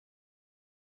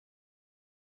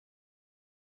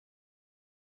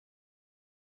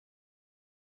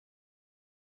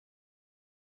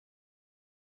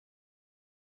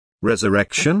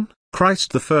Resurrection,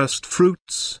 Christ the first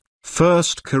fruits, 1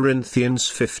 Corinthians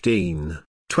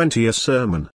 15:20. A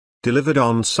sermon, delivered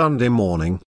on Sunday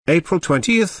morning, April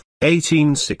 20th,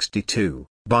 1862,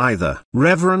 by the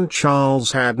Reverend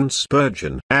Charles Haddon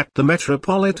Spurgeon at the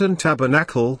Metropolitan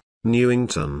Tabernacle,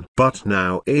 Newington. But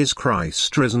now is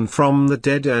Christ risen from the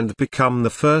dead and become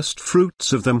the first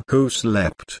fruits of them who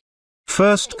slept.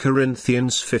 1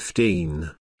 Corinthians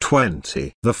 15:20.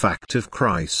 The fact of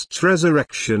Christ's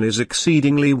resurrection is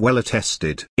exceedingly well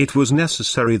attested. It was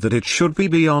necessary that it should be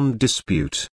beyond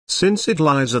dispute, since it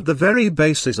lies at the very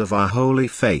basis of our holy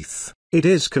faith. It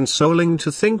is consoling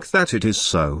to think that it is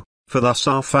so, for thus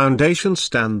our foundation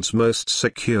stands most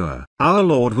secure. Our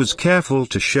Lord was careful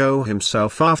to show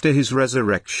himself after his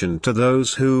resurrection to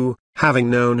those who, having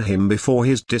known him before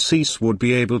his decease, would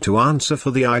be able to answer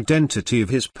for the identity of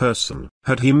his person.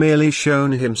 Had he merely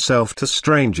shown himself to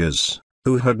strangers,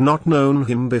 who had not known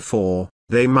him before,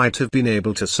 they might have been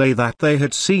able to say that they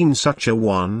had seen such a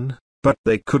one, but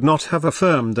they could not have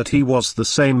affirmed that he was the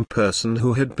same person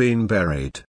who had been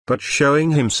buried. But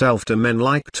showing himself to men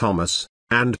like Thomas,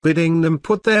 and bidding them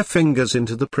put their fingers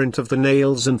into the print of the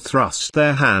nails and thrust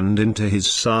their hand into his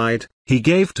side, he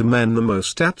gave to men the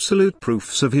most absolute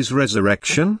proofs of his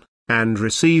resurrection, and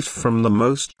received from the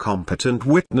most competent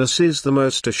witnesses the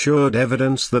most assured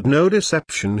evidence that no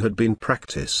deception had been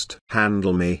practiced.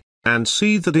 "Handle me, and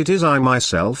see that it is I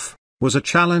myself," was a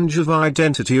challenge of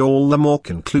identity all the more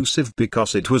conclusive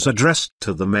because it was addressed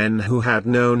to the men who had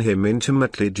known him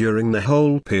intimately during the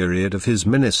whole period of his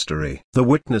ministry. The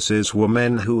witnesses were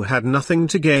men who had nothing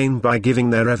to gain by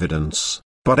giving their evidence,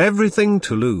 but everything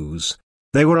to lose.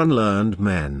 They were unlearned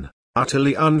men,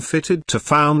 utterly unfitted to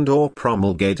found or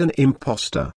promulgate an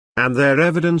impostor, and their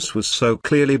evidence was so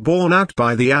clearly borne out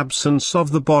by the absence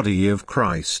of the body of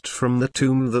Christ from the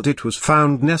tomb that it was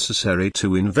found necessary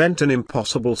to invent an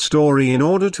impossible story in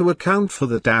order to account for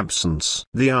that absence.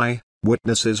 The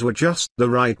eye-witnesses were just the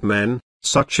right men,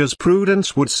 such as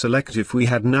prudence would select if we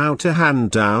had now to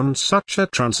hand down such a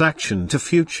transaction to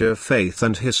future faith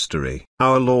and history.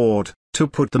 Our Lord, to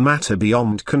put the matter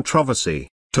beyond controversy,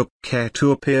 took care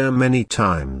to appear many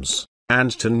times,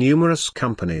 and to numerous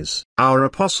companies. Our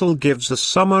apostle gives a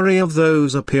summary of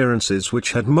those appearances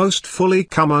which had most fully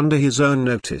come under his own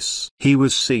notice. He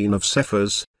was seen of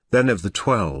Cephas, then of the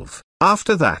 12.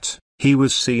 After that, he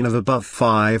was seen of above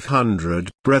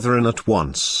 500 brethren at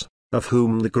once, of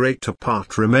whom the greater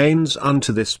part remains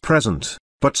unto this present,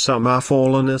 but some are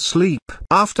fallen asleep.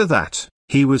 After that,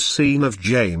 he was seen of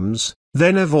James,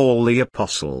 then of all the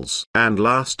apostles. And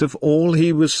last of all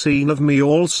he was seen of me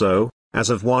also, as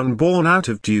of one born out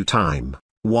of due time.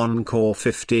 1 Cor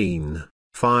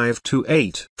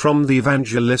 15:5-8. From the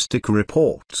evangelistic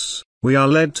reports, we are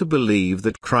led to believe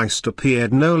that Christ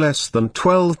appeared no less than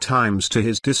 12 times to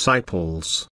his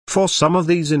disciples, for some of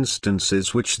these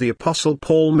instances which the Apostle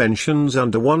Paul mentions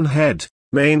under one head,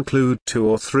 may include 2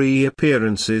 or 3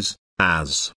 appearances,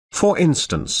 as, for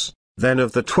instance, then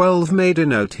of the 12 may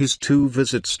denote his 2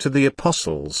 visits to the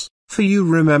apostles. For you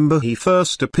remember he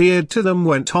first appeared to them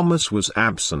when Thomas was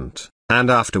absent,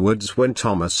 and afterwards when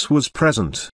Thomas was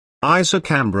present. Isaac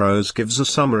Ambrose gives a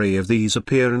summary of these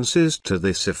appearances to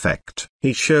this effect.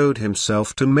 He showed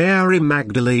himself to Mary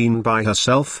Magdalene by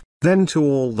herself, then to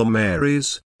all the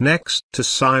Marys, next to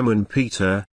Simon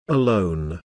Peter,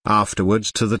 alone,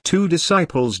 afterwards to the 2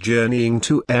 disciples journeying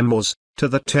to Amos, to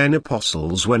the 10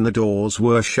 apostles when the doors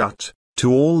were shut,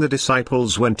 to all the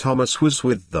disciples when Thomas was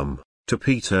with them, to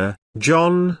Peter,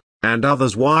 John, and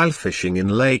others while fishing in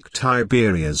Lake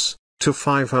Tiberias, to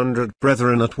 500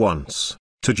 brethren at once,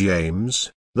 to James,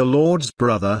 the Lord's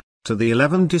brother, to the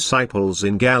 11 disciples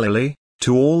in Galilee,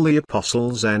 to all the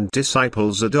apostles and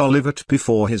disciples at Olivet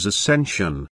before his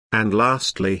ascension, and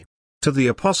lastly, to the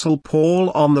Apostle Paul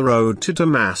on the road to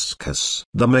Damascus.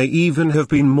 There may even have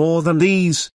been more than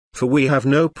these, for we have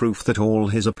no proof that all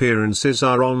his appearances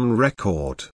are on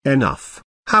record. Enough,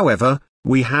 however,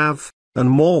 we have, and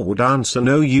more would answer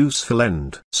no useful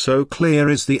end. So clear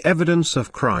is the evidence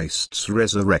of Christ's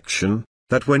resurrection,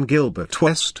 that when Gilbert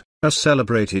West, a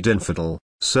celebrated infidel,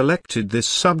 selected this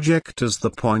subject as the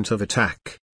point of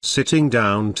attack, sitting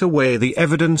down to weigh the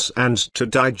evidence and to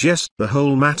digest the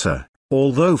whole matter,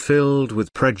 although filled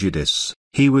with prejudice,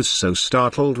 he was so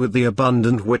startled with the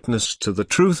abundant witness to the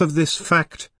truth of this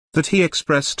fact, that he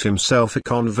expressed himself a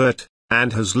convert,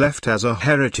 and has left as a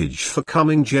heritage for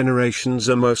coming generations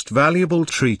a most valuable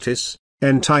treatise,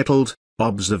 entitled,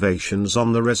 Observations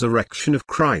on the Resurrection of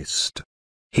Christ.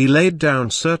 He laid down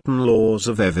certain laws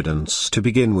of evidence to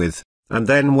begin with, and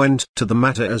then went to the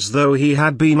matter as though he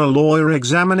had been a lawyer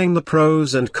examining the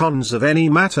pros and cons of any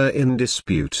matter in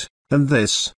dispute, and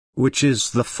this, which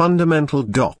is the fundamental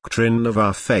doctrine of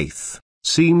our faith,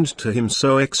 seemed to him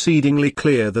so exceedingly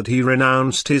clear that he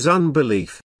renounced his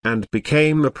unbelief, and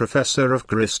became a professor of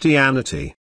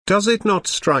Christianity. Does it not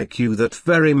strike you that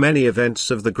very many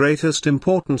events of the greatest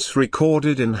importance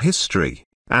recorded in history,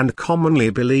 and commonly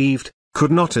believed,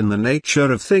 could not in the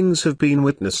nature of things have been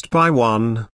witnessed by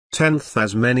 1/10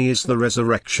 as many as the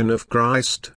resurrection of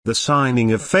Christ, the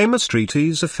signing of famous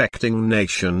treaties affecting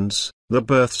nations, the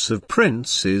births of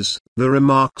princes, the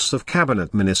remarks of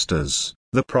cabinet ministers,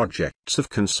 the projects of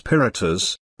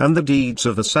conspirators, and the deeds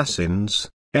of assassins?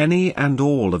 Any and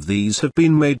all of these have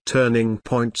been made turning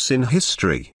points in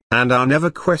history, and are never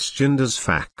questioned as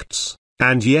facts,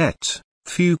 and yet,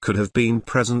 few could have been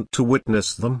present to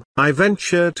witness them. I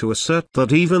venture to assert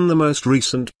that even the most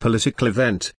recent political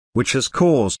event, which has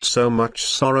caused so much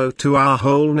sorrow to our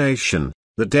whole nation,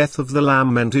 the death of the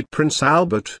lamented Prince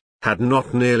Albert, had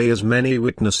not nearly as many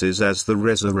witnesses as the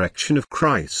resurrection of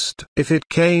Christ. If it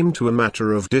came to a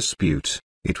matter of dispute,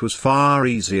 it was far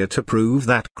easier to prove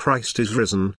that Christ is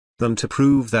risen, than to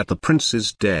prove that the prince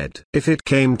is dead. If it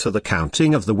came to the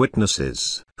counting of the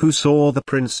witnesses, who saw the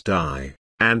prince die,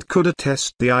 and could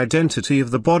attest the identity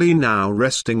of the body now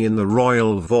resting in the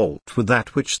royal vault with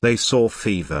that which they saw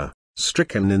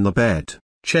fever-stricken in the bed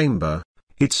chamber,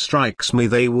 it strikes me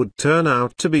they would turn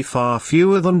out to be far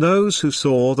fewer than those who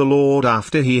saw the Lord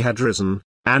after he had risen,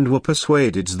 and were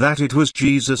persuaded that it was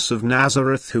Jesus of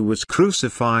Nazareth who was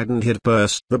crucified and had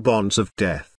burst the bonds of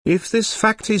death. If this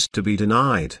fact is to be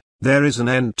denied, there is an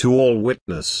end to all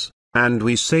witness, and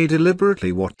we say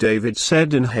deliberately what David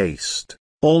said in haste,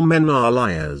 "All men are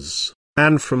liars,"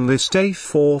 and from this day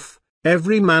forth,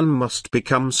 every man must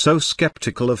become so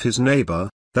skeptical of his neighbor,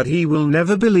 that he will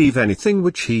never believe anything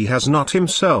which he has not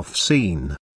himself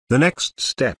seen. The next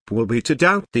step will be to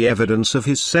doubt the evidence of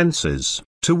his senses.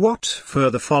 To what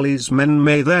further follies men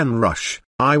may then rush,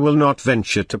 I will not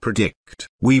venture to predict.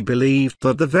 We believed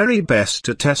that the very best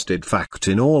attested fact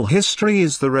in all history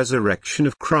is the resurrection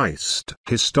of Christ.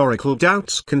 Historical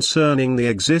doubts concerning the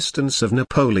existence of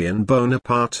Napoleon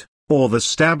Bonaparte, or the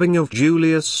stabbing of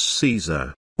Julius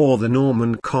Caesar, or the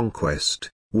Norman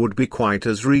conquest, would be quite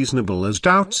as reasonable as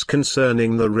doubts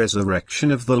concerning the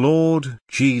resurrection of the Lord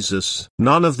Jesus.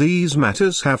 None of these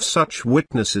matters have such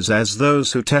witnesses as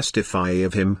those who testify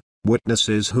of him,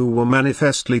 witnesses who were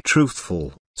manifestly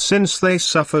truthful, since they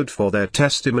suffered for their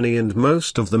testimony, and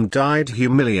most of them died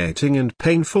humiliating and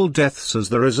painful deaths as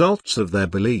the results of their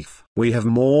belief. We have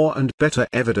more and better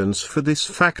evidence for this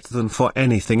fact than for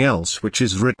anything else which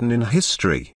is written in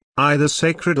history, either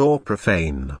sacred or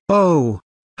profane. Oh,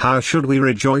 how should we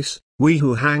rejoice, we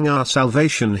who hang our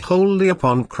salvation wholly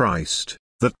upon Christ,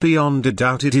 that beyond a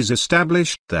doubt it is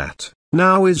established that,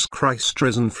 now is Christ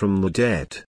risen from the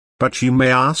dead. But you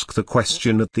may ask the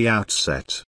question at the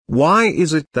outset, why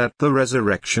is it that the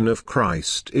resurrection of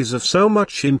Christ is of so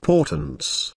much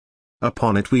importance?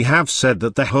 Upon it we have said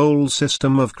that the whole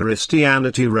system of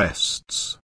Christianity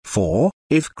rests. For,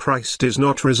 if Christ is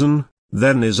not risen,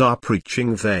 then is our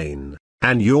preaching vain,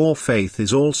 and your faith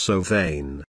is also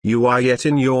vain. You are yet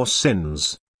in your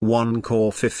sins. 1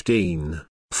 Cor 15,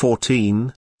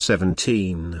 14,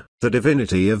 17. The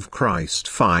divinity of Christ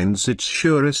finds its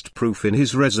surest proof in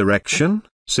his resurrection,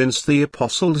 since the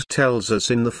Apostle tells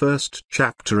us in the first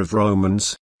chapter of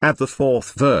Romans, at the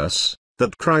 4th verse,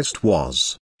 that Christ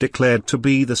was declared to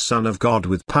be the Son of God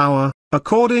with power,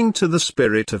 according to the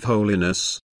Spirit of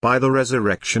holiness, by the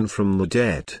resurrection from the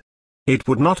dead. It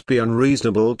would not be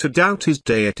unreasonable to doubt his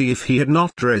deity if he had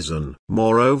not risen.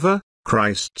 Moreover,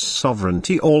 Christ's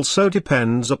sovereignty also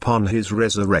depends upon his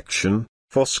resurrection,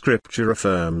 for Scripture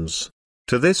affirms,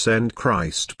 "To this end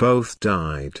Christ both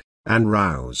died, and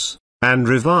rose, and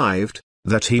revived,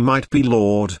 that he might be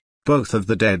Lord, both of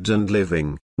the dead and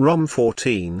living." Rom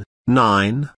 14,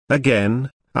 9.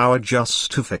 Again, our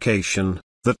justification,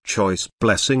 that choice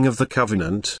blessing of the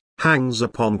covenant, hangs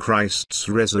upon Christ's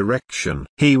resurrection.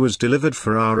 He was delivered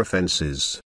for our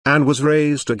offenses, and was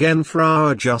raised again for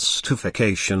our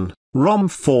justification. Rom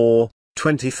 4,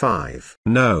 25.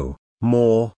 No,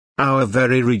 more, our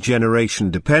very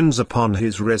regeneration depends upon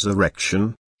his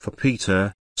resurrection, for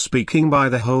Peter, speaking by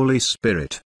the Holy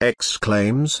Spirit,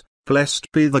 exclaims, "Blessed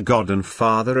be the God and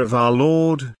Father of our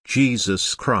Lord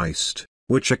Jesus Christ,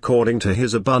 which according to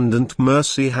his abundant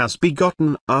mercy has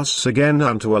begotten us again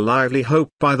unto a lively hope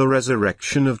by the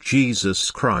resurrection of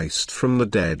Jesus Christ from the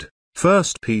dead."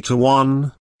 1 Peter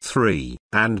 1, 3.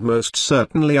 And most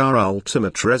certainly our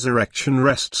ultimate resurrection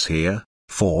rests here,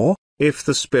 for, if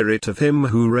the Spirit of him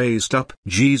who raised up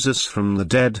Jesus from the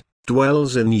dead,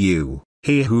 dwells in you,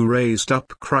 he who raised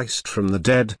up Christ from the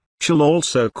dead, shall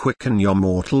also quicken your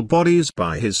mortal bodies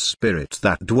by his Spirit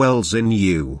that dwells in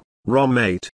you. Rom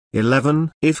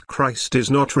 8:11. If Christ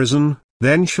is not risen,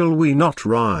 then shall we not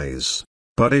rise.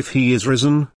 But if he is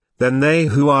risen, then they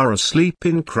who are asleep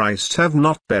in Christ have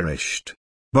not perished,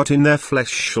 but in their flesh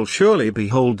shall surely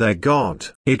behold their God.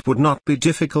 It would not be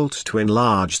difficult to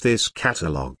enlarge this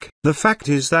catalogue. The fact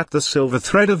is that the silver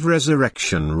thread of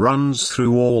resurrection runs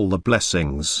through all the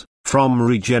blessings, from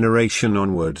regeneration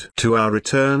onward to our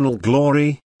eternal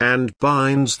glory, and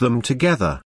binds them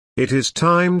together. It is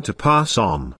time to pass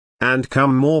on, and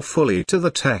come more fully to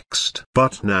the text.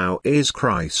 But now is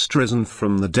Christ risen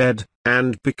from the dead,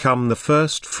 and become the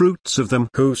first fruits of them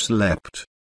who slept.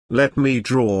 Let me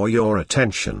draw your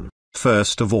attention,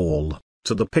 first of all,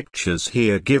 to the pictures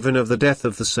here given of the death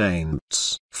of the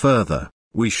saints. Further,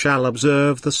 we shall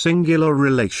observe the singular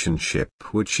relationship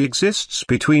which exists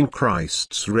between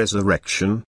Christ's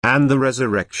resurrection, and the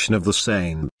resurrection of the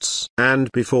saints.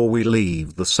 And before we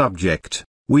leave the subject,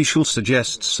 we shall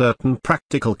suggest certain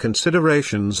practical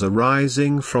considerations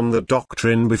arising from the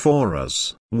doctrine before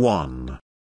us. 1.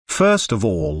 First of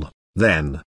all,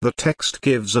 then, the text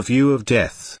gives a view of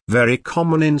death very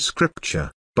common in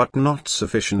Scripture, but not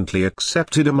sufficiently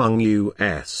accepted among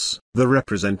us. The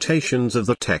representations of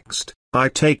the text, I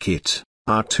take it,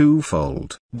 are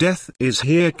twofold. Death is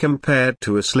here compared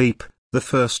to a sleep, the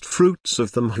first fruits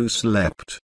of them who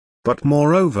slept. But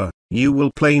moreover, you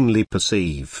will plainly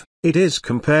perceive, it is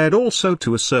compared also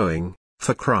to a sowing,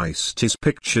 for Christ is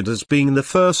pictured as being the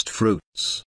first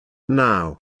fruits.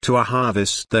 Now, to a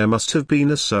harvest there must have been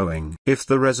a sowing. If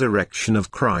the resurrection of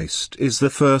Christ is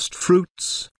the first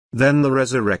fruits, then the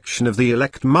resurrection of the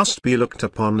elect must be looked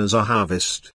upon as a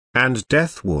harvest, and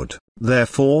death would,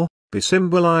 therefore, be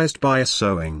symbolized by a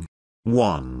sowing.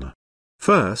 1.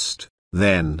 First,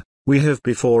 then, we have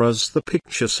before us the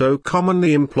picture so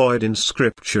commonly employed in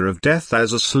Scripture of death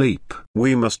as a sleep.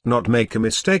 We must not make a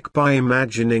mistake by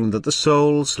imagining that the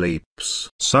soul sleeps.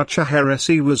 Such a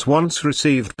heresy was once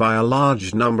received by a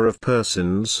large number of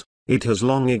persons. It has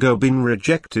long ago been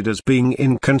rejected as being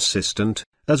inconsistent,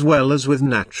 as well as with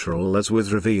natural as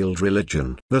with revealed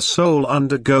religion. The soul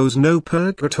undergoes no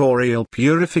purgatorial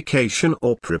purification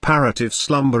or preparative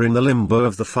slumber in the limbo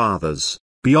of the fathers.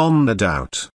 Beyond a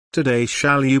doubt, "Today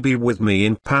shall you be with me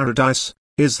in paradise,"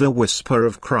 is the whisper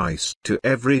of Christ to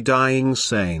every dying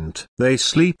saint. They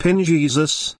sleep in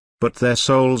Jesus, but their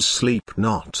souls sleep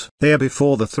not. They are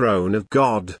before the throne of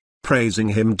God, praising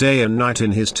Him day and night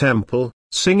in His temple,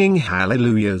 singing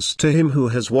hallelujahs to Him who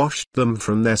has washed them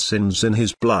from their sins in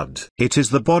His blood. It is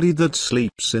the body that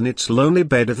sleeps in its lonely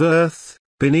bed of earth,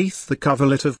 beneath the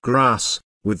coverlet of grass,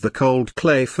 with the cold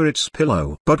clay for its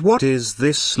pillow. But what is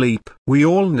this sleep? We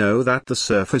all know that the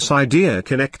surface idea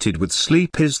connected with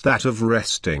sleep is that of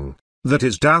resting. That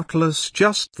is doubtless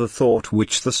just the thought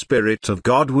which the Spirit of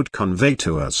God would convey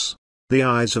to us. The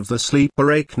eyes of the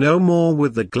sleeper ache no more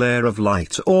with the glare of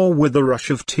light or with the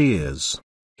rush of tears.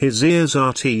 His ears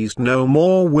are teased no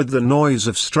more with the noise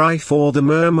of strife or the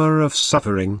murmur of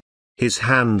suffering. His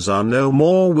hands are no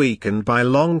more weakened by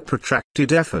long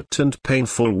protracted effort and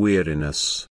painful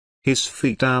weariness. His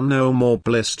feet are no more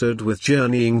blistered with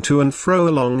journeying to and fro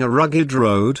along a rugged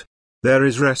road. There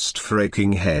is rest for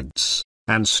aching heads,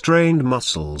 and strained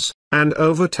muscles, and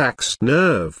overtaxed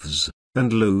nerves,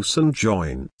 and loosened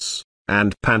joints,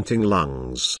 and panting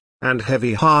lungs, and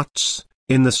heavy hearts,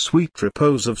 in the sweet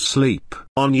repose of sleep.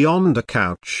 On yonder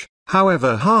couch,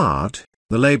 however hard,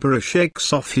 the laborer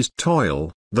shakes off his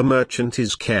toil, the merchant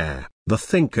his care, the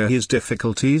thinker his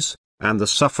difficulties, and the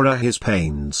sufferer his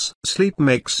pains. Sleep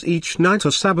makes each night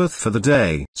a Sabbath for the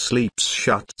day. Sleep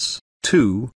shuts,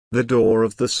 too, the door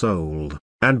of the soul,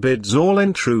 and bids all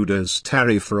intruders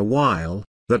tarry for a while,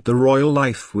 that the royal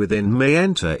life within may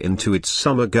enter into its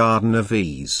summer garden of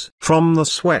ease. From the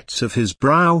sweat of his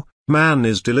brow, man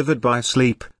is delivered by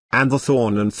sleep, and the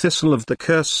thorn and thistle of the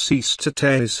curse cease to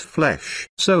tear his flesh.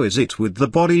 So is it with the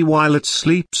body while it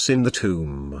sleeps in the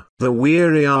tomb. The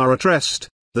weary are at rest,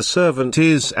 the servant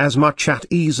is as much at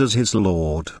ease as his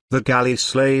lord. The galley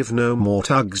slave no more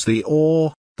tugs the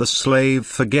oar, the slave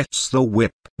forgets the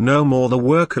whip. No more the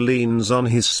worker leans on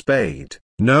his spade,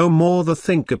 no more the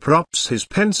thinker props his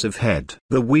pensive head.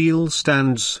 The wheel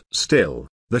stands still,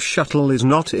 the shuttle is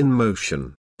not in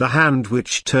motion, the hand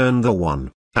which turned the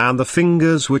one, and the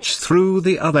fingers which threw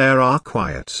the other are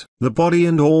quiet. The body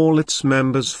and all its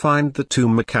members find the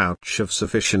tomb a couch of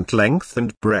sufficient length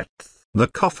and breadth. The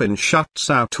coffin shuts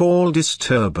out all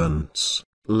disturbance,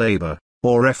 labor,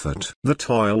 or effort. The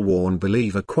toil-worn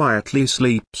believer quietly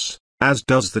sleeps, as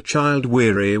does the child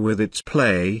weary with its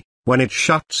play, when it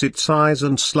shuts its eyes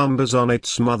and slumbers on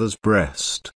its mother's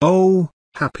breast. Oh,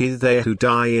 Happy they who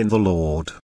die in the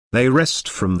Lord. They rest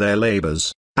from their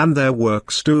labors, and their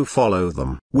works do follow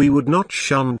them. We would not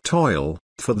shun toil,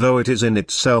 for though it is in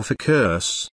itself a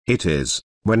curse, it is,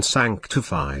 when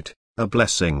sanctified, a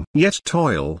blessing. Yet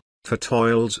toil, for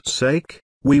toil's sake,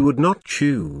 we would not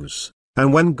choose,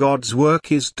 and when God's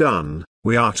work is done,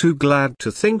 we are too glad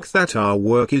to think that our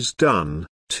work is done,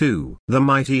 too. The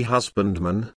mighty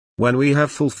husbandman, when we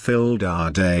have fulfilled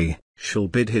our day, shall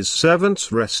bid his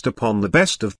servants rest upon the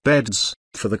best of beds,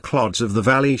 for the clods of the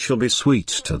valley shall be sweet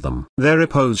to them. Their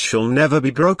repose shall never be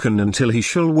broken until he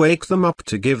shall wake them up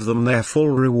to give them their full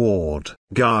reward.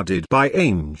 Guarded by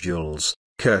angels,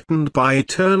 curtained by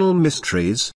eternal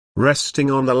mysteries, resting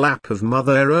on the lap of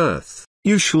Mother Earth,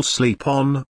 you shall sleep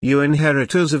on, you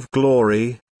inheritors of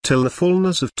glory, till the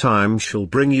fullness of time shall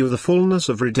bring you the fullness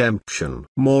of redemption.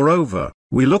 Moreover,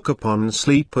 we look upon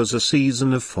sleep as a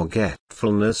season of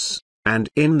forgetfulness, and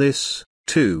in this,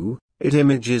 too, it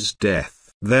images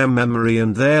death. Their memory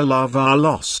and their love are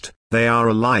lost, they are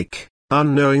alike,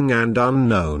 unknowing and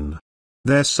unknown.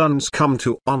 Their sons come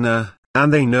to honor,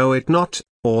 and they know it not,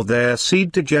 or their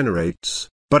seed degenerates,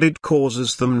 but it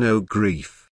causes them no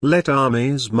grief. Let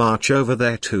armies march over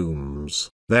their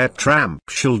tombs, their tramp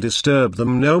shall disturb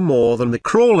them no more than the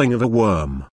crawling of a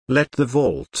worm. Let the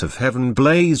vault of heaven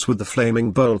blaze with the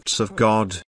flaming bolts of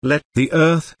God, let the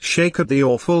earth shake at the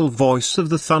awful voice of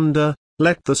the thunder,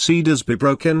 let the cedars be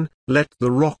broken, let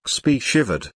the rocks be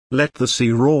shivered, let the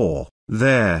sea roar.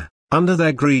 There, under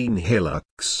their green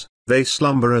hillocks, they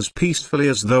slumber as peacefully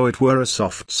as though it were a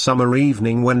soft summer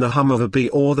evening when the hum of a bee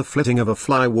or the flitting of a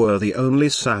fly were the only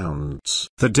sounds.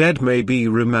 The dead may be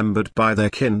remembered by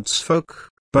their kinsfolk,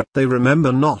 but they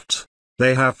remember not.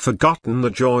 They have forgotten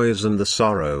the joys and the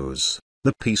sorrows,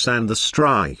 the peace and the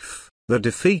strife, the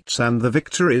defeats and the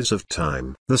victories of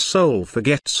time. The soul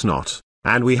forgets not,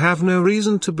 and we have no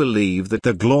reason to believe that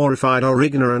the glorified are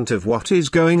ignorant of what is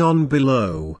going on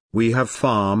below. We have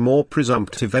far more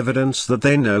presumptive evidence that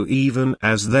they know even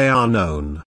as they are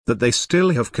known, that they still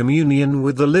have communion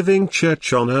with the living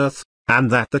church on earth, and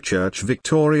that the church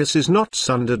victorious is not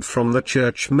sundered from the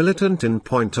church militant in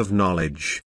point of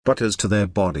knowledge. But as to their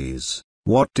bodies,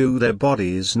 what do their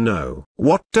bodies know?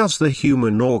 What does the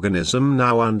human organism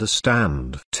now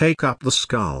understand? Take up the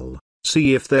skull.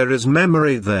 See if there is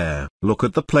memory there. Look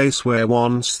at the place where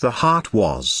once the heart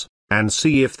was, and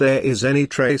see if there is any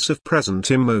trace of present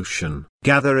emotion.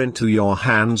 Gather into your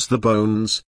hands the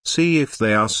bones, see if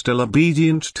they are still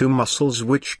obedient to muscles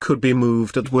which could be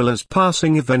moved at will as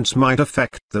passing events might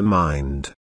affect the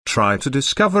mind. Try to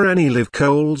discover any live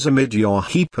coals amid your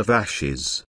heap of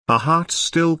ashes, a heart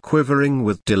still quivering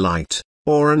with delight,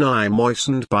 or an eye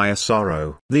moistened by a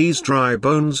sorrow. These dry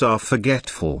bones are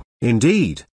forgetful,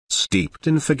 indeed. Steeped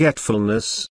in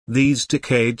forgetfulness, these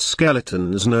decayed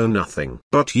skeletons know nothing.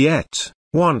 But yet,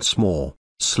 once more,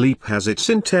 sleep has its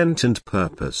intent and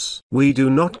purpose. We do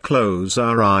not close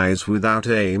our eyes without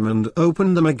aim and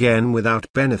open them again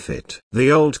without benefit. The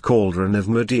old cauldron of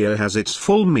Medea has its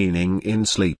full meaning in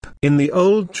sleep. In the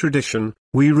old tradition,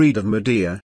 we read of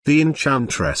Medea, the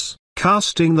enchantress,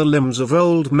 casting the limbs of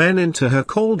old men into her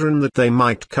cauldron that they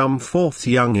might come forth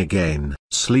young again.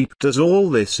 Sleep does all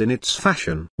this in its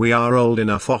fashion. We are old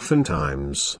enough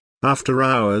oftentimes, after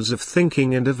hours of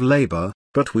thinking and of labor,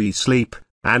 but we sleep,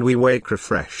 and we wake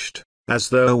refreshed, as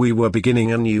though we were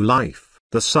beginning a new life.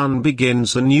 The sun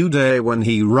begins a new day when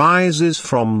he rises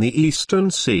from the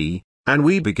eastern sea, and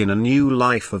we begin a new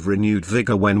life of renewed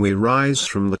vigor when we rise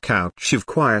from the couch of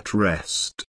quiet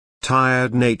rest.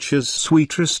 Tired nature's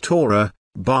sweet restorer,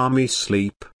 balmy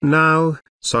sleep. Now,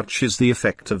 such is the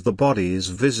effect of the body's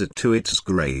visit to its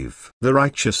grave. The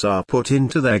righteous are put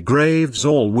into their graves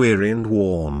all weary and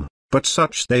worn, but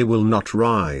such they will not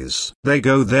rise. They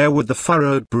go there with the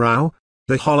furrowed brow,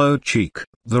 the hollowed cheek,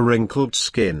 the wrinkled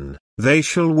skin. They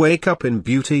shall wake up in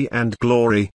beauty and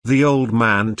glory. The old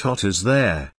man totters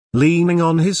there, leaning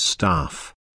on his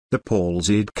staff. The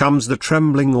palsied comes the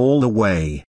trembling all the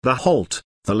way, the halt,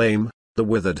 the lame, the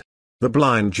withered, the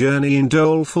blind journey in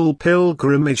doleful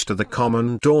pilgrimage to the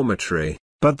common dormitory,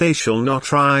 but they shall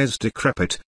not rise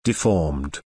decrepit,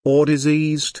 deformed, or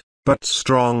diseased, but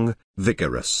strong,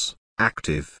 vigorous,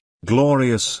 active,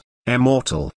 glorious,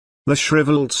 immortal. The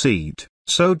shriveled seed,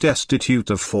 so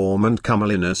destitute of form and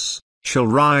comeliness, shall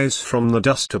rise from the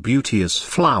dust a beauteous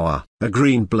flower. A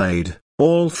green blade,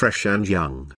 all fresh and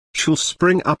young, shall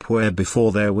spring up where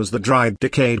before there was the dried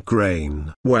decayed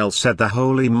grain. Well said the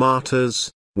holy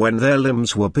martyrs, when their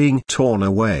limbs were being torn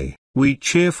away, we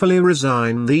cheerfully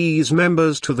resign these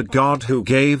members to the God who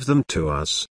gave them to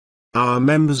us. Our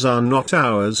members are not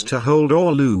ours to hold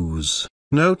or lose,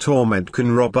 no torment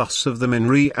can rob us of them in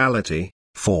reality,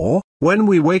 For, when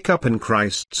we wake up in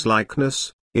Christ's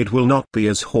likeness, it will not be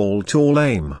as halt or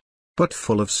lame, but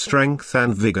full of strength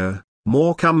and vigor,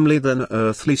 more comely than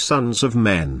earthly sons of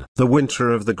men. The winter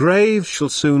of the grave shall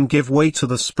soon give way to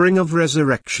the spring of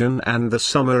resurrection and the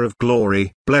summer of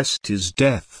glory. Blessed is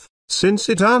death, since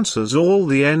it answers all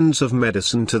the ends of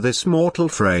medicine to this mortal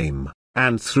frame,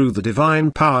 and through the divine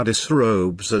power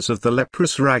disrobes us of the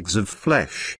leprous rags of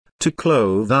flesh, to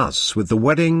clothe us with the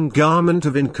wedding garment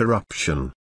of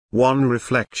incorruption. One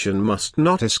reflection must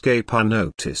not escape our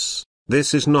notice.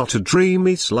 This is not a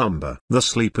dreamy slumber. The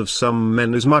sleep of some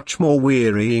men is much more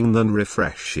wearying than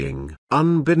refreshing.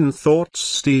 Unbidden thoughts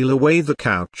steal away the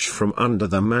couch from under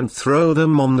them and throw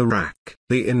them on the rack.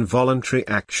 The involuntary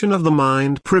action of the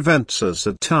mind prevents us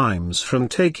at times from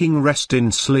taking rest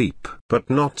in sleep. But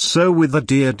not so with the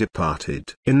dear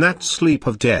departed. In that sleep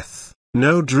of death,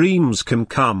 no dreams can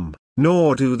come,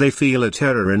 nor do they feel a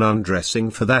terror in undressing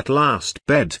for that last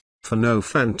bed, for no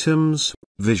phantoms,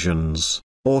 visions,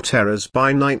 or terrors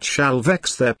by night shall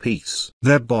vex their peace.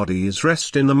 Their bodies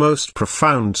rest in the most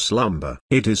profound slumber.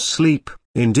 It is sleep,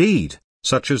 indeed,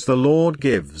 such as the Lord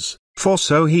gives, for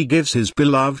so he gives his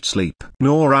beloved sleep.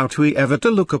 Nor ought we ever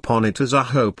to look upon it as a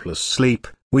hopeless sleep.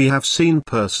 We have seen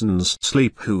persons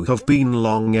sleep who have been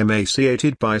long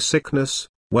emaciated by sickness,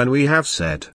 when we have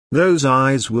said, those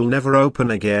eyes will never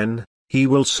open again, he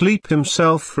will sleep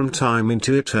himself from time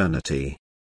into eternity.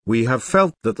 We have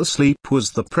felt that the sleep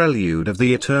was the prelude of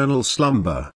the eternal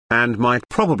slumber, and might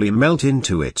probably melt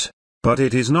into it. But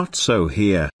it is not so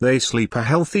here. They sleep a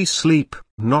healthy sleep,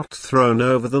 not thrown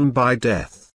over them by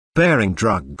death, bearing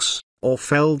drugs, or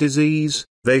fell disease.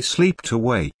 They sleep to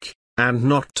wake, and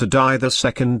not to die the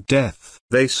second death.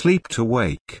 They sleep to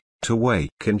wake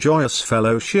in joyous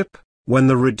fellowship, when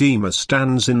the Redeemer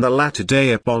stands in the latter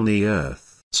day upon the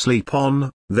earth. Sleep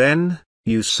on, then,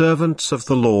 you servants of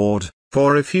the Lord,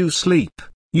 for if you sleep,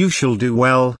 you shall do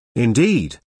well.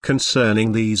 Indeed,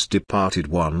 concerning these departed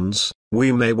ones,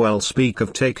 we may well speak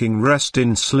of taking rest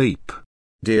in sleep.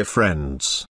 Dear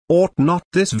friends, ought not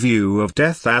this view of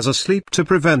death as a sleep to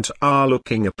prevent our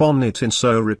looking upon it in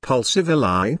so repulsive a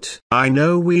light? I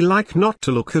know we like not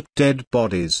to look at dead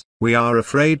bodies, we are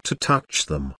afraid to touch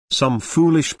them. Some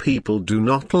foolish people do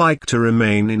not like to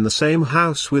remain in the same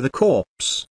house with a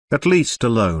corpse, at least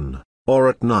alone, or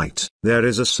at night. There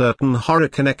is a certain horror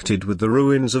connected with the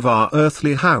ruins of our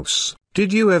earthly house.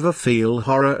 Did you ever feel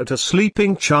horror at a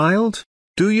sleeping child?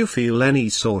 Do you feel any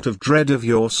sort of dread of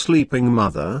your sleeping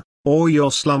mother, or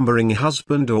your slumbering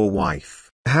husband or wife?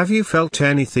 Have you felt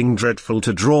anything dreadful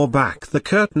to draw back the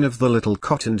curtain of the little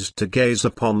cot and to gaze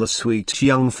upon the sweet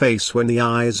young face when the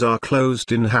eyes are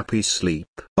closed in happy sleep?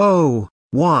 Oh,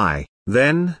 why,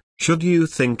 then, should you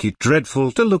think it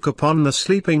dreadful to look upon the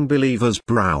sleeping believer's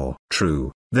brow?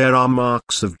 True, there are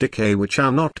marks of decay which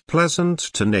are not pleasant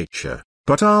to nature.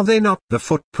 But are they not the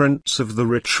footprints of the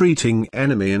retreating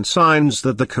enemy and signs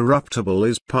that the corruptible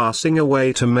is passing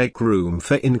away to make room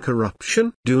for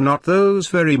incorruption? Do not those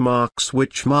very marks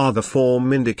which mar the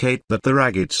form indicate that the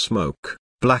ragged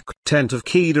black tent of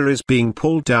Kedar is being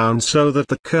pulled down so that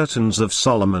the curtains of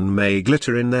Solomon may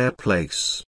glitter in their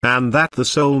place, and that the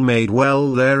soul may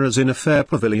dwell there as in a fair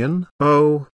pavilion?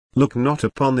 Oh, look not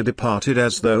upon the departed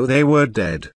as though they were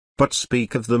dead, but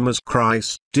speak of them as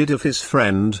Christ did of his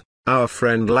friend. Our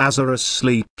friend Lazarus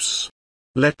sleeps.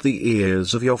 Let the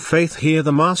ears of your faith hear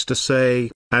the Master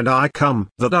say, and I come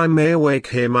that I may awake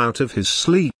him out of his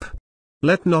sleep.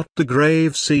 Let not the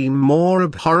grave seem more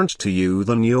abhorrent to you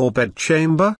than your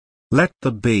bedchamber. Let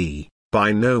there be,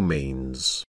 by no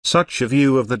means, such a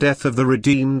view of the death of the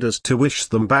redeemed as to wish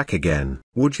them back again.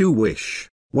 Would you wish,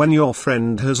 when your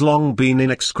friend has long been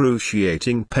in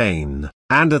excruciating pain,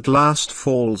 and at last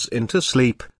falls into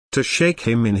sleep, to shake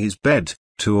him in his bed,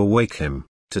 to awake him,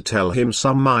 to tell him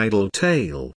some idle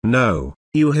tale? No,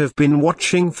 you have been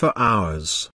watching for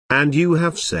hours, and you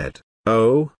have said,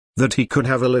 oh, that he could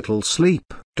have a little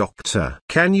sleep. Doctor,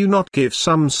 can you not give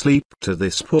some sleep to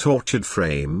this poor tortured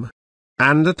frame?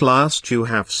 And at last you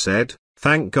have said,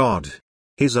 thank God.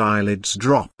 His eyelids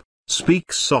drop,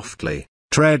 speak softly,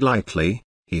 tread lightly,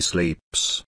 he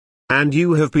sleeps. And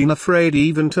you have been afraid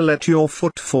even to let your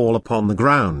foot fall upon the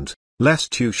ground,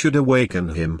 lest you should awaken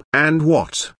him. And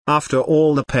what, after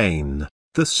all the pain,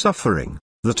 the suffering,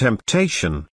 the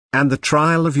temptation, and the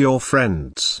trial of your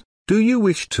friends, do you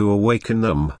wish to awaken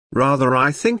them? Rather,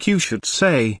 I think you should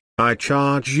say, I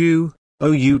charge you,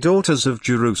 O you daughters of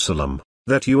Jerusalem,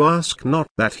 that you ask not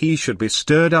that he should be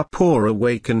stirred up or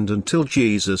awakened until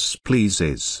Jesus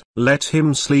pleases. Let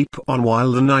him sleep on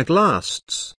while the night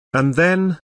lasts, and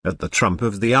then, at the trump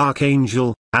of the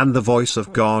archangel, and the voice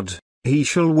of God, He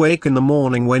shall wake in the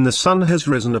morning when the sun has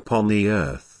risen upon the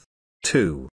earth.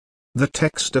 2. The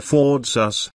text affords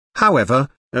us, however,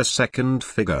 a second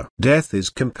figure. Death is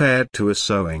compared to a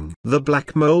sowing. The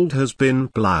black mold has been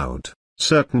ploughed,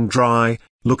 certain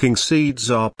dry-looking seeds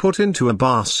are put into a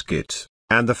basket,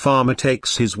 and the farmer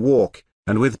takes his walk,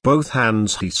 and with both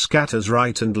hands he scatters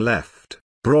right and left,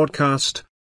 broadcast,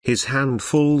 his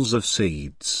handfuls of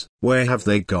seeds. Where have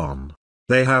they gone?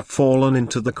 They have fallen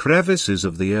into the crevices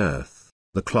of the earth.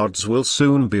 The clods will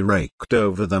soon be raked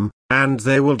over them, and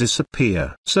they will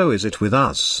disappear. So is it with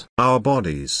us. Our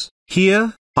bodies,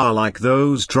 here, are like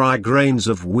those dry grains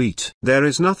of wheat. There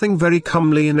is nothing very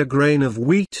comely in a grain of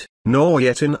wheat, nor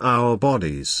yet in our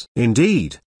bodies.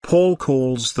 Indeed, Paul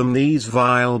calls them these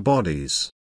vile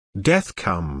bodies. Death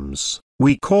comes,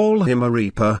 we call him a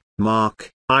reaper, Mark,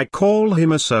 I call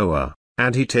him a sower,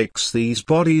 and he takes these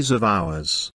bodies of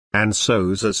ours, and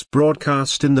sows us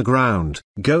broadcast in the ground.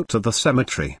 Go to the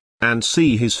cemetery, and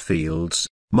see his fields,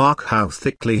 mark how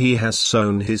thickly he has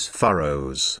sown his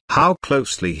furrows, how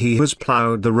closely he has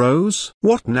ploughed the rows,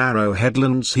 what narrow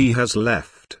headlands he has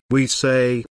left. We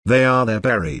say, they are there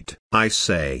buried. I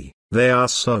say, they are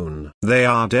sown. They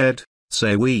are dead,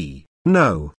 say we.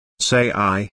 No, say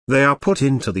I, they are put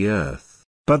into the earth.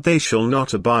 But they shall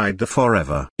not abide there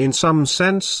forever. In some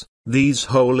sense, these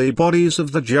holy bodies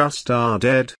of the just are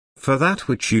dead, for that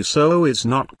which you sow is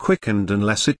not quickened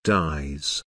unless it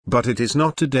dies. But it is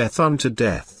not a death unto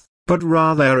death, but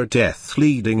rather a death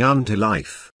leading unto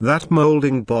life. That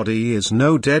moulding body is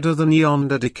no deader than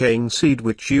yonder decaying seed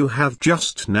which you have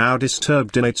just now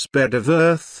disturbed in its bed of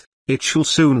earth. It shall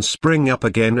soon spring up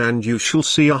again and you shall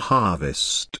see a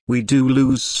harvest. We do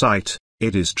lose sight,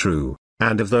 it is true,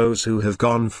 and of those who have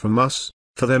gone from us,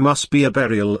 for there must be a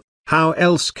burial. How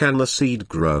else can the seed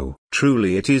grow?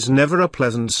 Truly it is never a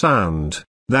pleasant sound,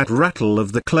 that rattle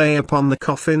of the clay upon the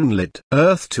coffin lid.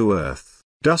 Earth to earth,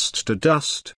 dust to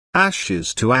dust,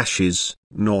 ashes to ashes,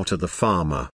 nor to the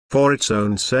farmer, for its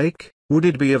own sake, would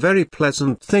it be a very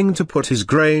pleasant thing to put his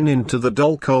grain into the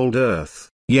dull cold earth.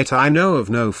 Yet I know of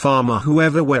no farmer who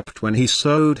ever wept when he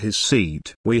sowed his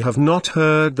seed. We have not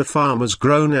heard the farmers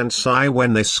groan and sigh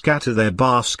when they scatter their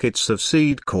baskets of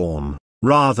seed corn.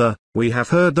 Rather, we have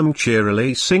heard them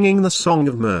cheerily singing the song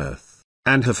of mirth,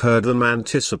 and have heard them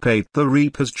anticipate the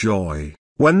reaper's joy,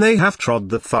 when they have trod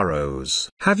the furrows.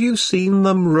 Have you seen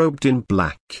them robed in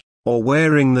black, or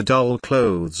wearing the dull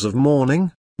clothes of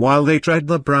mourning, while they tread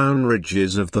the brown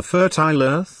ridges of the fertile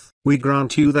earth? We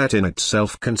grant you that in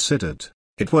itself considered,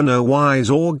 it were no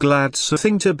wise or gladso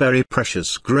thing to bury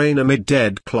precious grain amid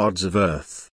dead clods of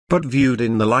earth, but viewed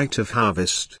in the light of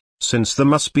harvest, since there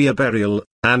must be a burial,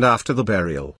 and after the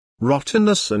burial,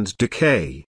 rottenness and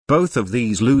decay, both of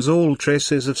these lose all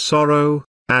traces of sorrow,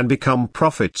 and become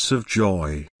prophets of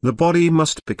joy. The body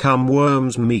must become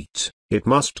worm's meat, it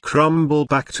must crumble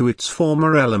back to its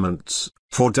former elements,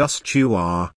 for dust you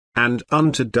are, and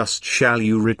unto dust shall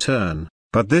you return.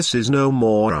 But this is no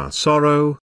more our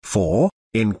sorrow, for,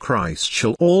 in Christ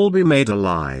shall all be made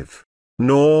alive.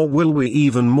 Nor will we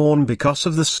even mourn because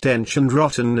of the stench and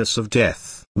rottenness of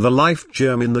death. The life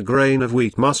germ in the grain of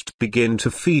wheat must begin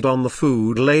to feed on the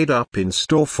food laid up in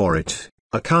store for it.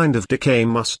 A kind of decay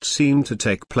must seem to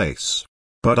take place.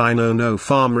 But I know no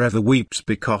farmer ever weeps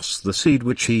because the seed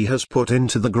which he has put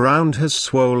into the ground has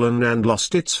swollen and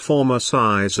lost its former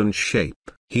size and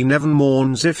shape. He never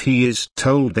mourns if he is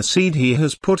told the seed he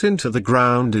has put into the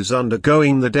ground is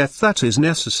undergoing the death that is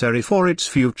necessary for its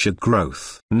future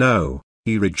growth. No,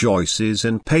 he rejoices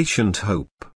in patient hope.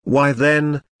 Why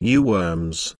then, you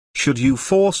worms, should you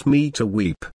force me to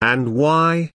weep? And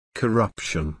why,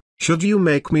 corruption, should you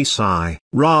make me sigh?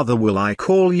 Rather will I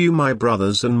call you my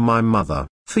brothers and my mother,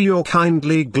 for your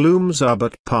kindly glooms are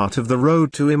but part of the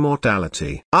road to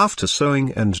immortality. After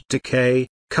sowing and decay,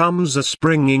 comes a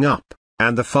springing up,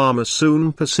 and the farmer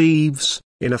soon perceives,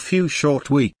 in a few short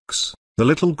weeks, the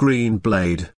little green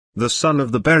blade, the son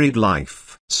of the buried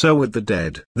life. So with the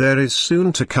dead. There is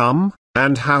soon to come,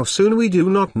 and how soon we do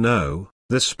not know,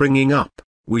 the springing up.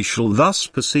 We shall thus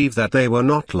perceive that they were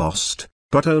not lost,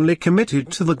 but only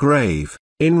committed to the grave,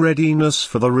 in readiness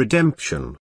for the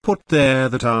redemption, put there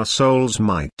that our souls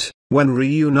might, when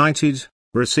reunited,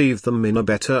 receive them in a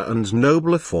better and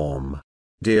nobler form.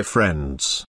 Dear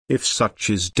friends, if such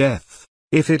is death,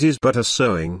 if it is but a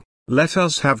sowing, let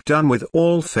us have done with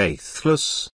all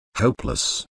faithless,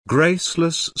 hopeless,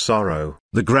 graceless sorrow.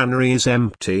 The granary is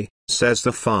empty, says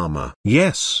the farmer.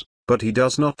 Yes, but he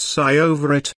does not sigh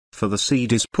over it, for the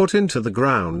seed is put into the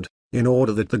ground, in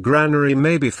order that the granary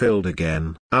may be filled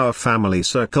again. Our family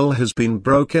circle has been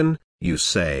broken, you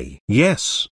say.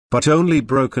 Yes, but only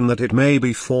broken that it may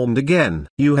be formed again.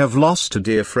 You have lost a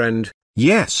dear friend,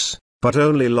 yes, but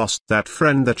only lost that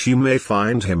friend that you may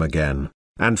find him again,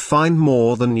 and find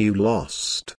more than you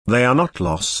lost. They are not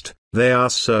lost, they are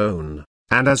sown,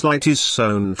 and as light is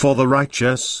sown for the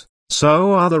righteous,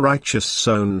 so are the righteous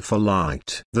sown for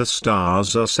light. The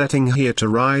stars are setting here to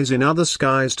rise in other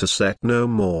skies to set no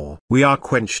more. We are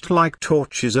quenched like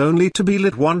torches only to be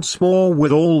lit once more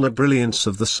with all the brilliance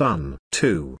of the sun.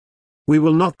 2. We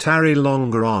will not tarry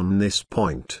longer on this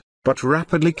point, but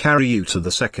rapidly carry you to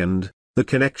the second, the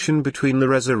connection between the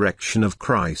resurrection of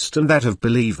Christ and that of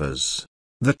believers.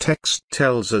 The text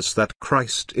tells us that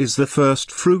Christ is the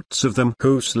first fruits of them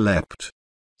who slept.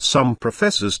 Some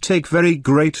professors take very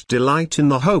great delight in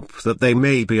the hope that they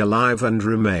may be alive and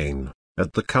remain,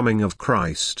 at the coming of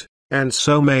Christ, and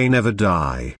so may never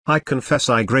die. I confess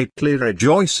I greatly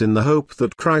rejoice in the hope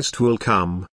that Christ will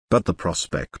come, but the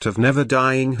prospect of never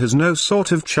dying has no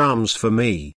sort of charms for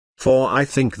me, for I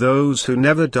think those who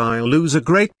never die lose a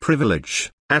great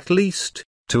privilege, at least,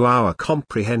 to our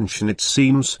comprehension it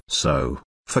seems so,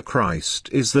 for Christ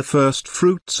is the first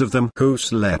fruits of them who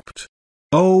slept.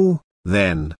 Oh,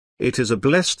 then, it is a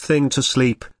blessed thing to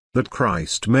sleep, that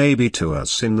Christ may be to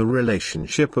us in the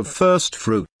relationship of first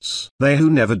fruits. They who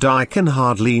never die can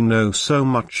hardly know so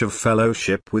much of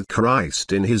fellowship with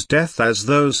Christ in his death as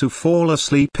those who fall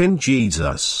asleep in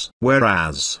Jesus.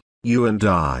 Whereas, you and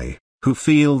I, who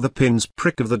feel the pin's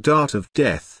prick of the dart of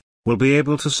death, will be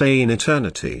able to say in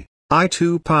eternity, I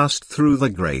too passed through the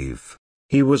grave.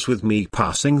 He was with me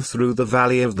passing through the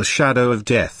valley of the shadow of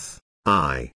death.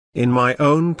 I, in my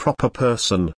own proper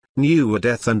person, knew a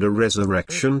death and a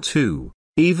resurrection too,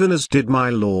 even as did my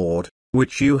Lord,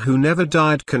 which you who never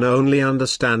died can only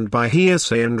understand by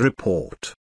hearsay and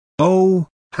report. Oh,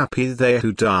 happy they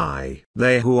who die!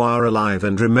 They who are alive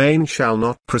and remain shall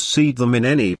not precede them in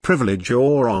any privilege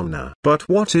or honor. But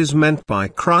what is meant by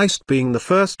Christ being the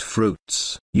first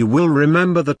fruits? You will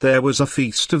remember that there was a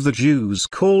feast of the Jews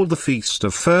called the Feast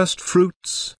of First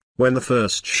Fruits, when the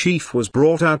first sheaf was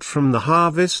brought out from the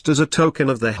harvest as a token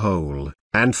of the whole,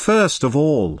 and first of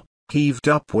all, heaved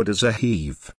upward as a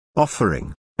heave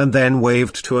offering, and then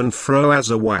waved to and fro as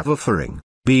a wave offering,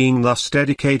 being thus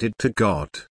dedicated to God,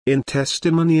 in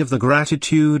testimony of the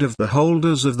gratitude of the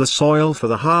holders of the soil for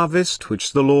the harvest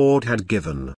which the Lord had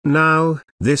given. Now,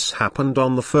 this happened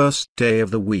on the first day of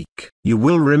the week. You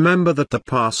will remember that the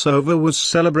Passover was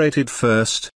celebrated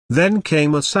first, then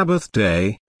came a Sabbath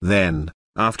day, then,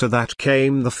 after that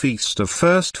came the Feast of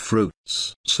First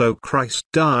Fruits. So Christ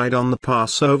died on the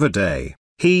Passover day.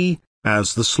 He,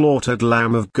 as the slaughtered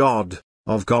Lamb of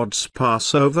God's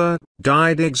Passover,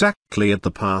 died exactly at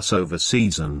the Passover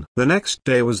season. The next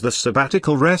day was the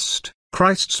sabbatical rest.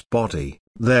 Christ's body,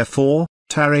 therefore,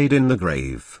 tarried in the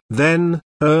grave. Then,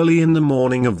 early in the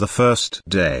morning of the first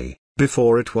day,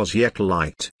 before it was yet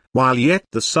light, while yet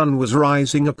the sun was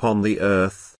rising upon the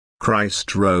earth,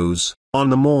 Christ rose, on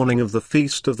the morning of the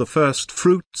Feast of the First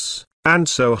Fruits, and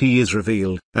so he is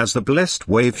revealed as the blessed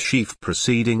wave sheaf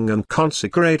preceding and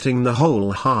consecrating the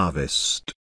whole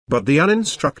harvest. But the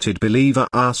uninstructed believer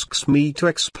asks me to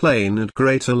explain at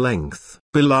greater length.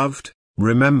 Beloved,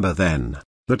 remember then,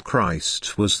 that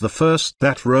Christ was the first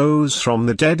that rose from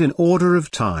the dead in order of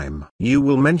time. You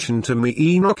will mention to me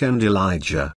Enoch and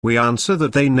Elijah. We answer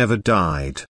that they never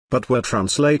died, but were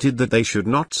translated that they should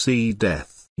not see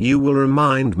death. You will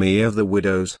remind me of the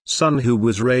widow's son who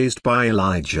was raised by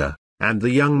Elijah, and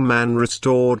the young man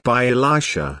restored by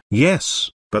Elisha. Yes,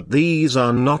 but these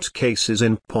are not cases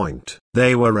in point.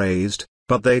 They were raised,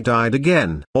 but they died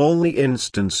again. All the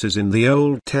instances in the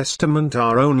Old Testament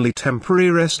are only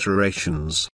temporary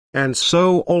restorations, and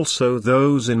so also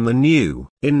those in the New.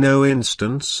 In no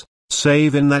instance,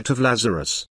 save in that of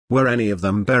Lazarus, were any of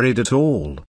them buried at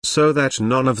all, so that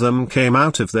none of them came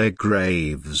out of their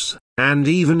graves. And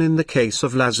even in the case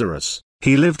of Lazarus,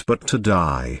 he lived but to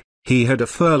die. He had a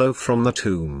furlough from the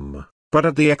tomb, but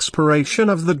at the expiration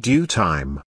of the due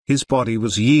time, his body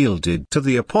was yielded to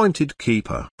the appointed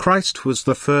keeper. Christ was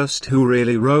the first who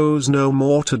really rose no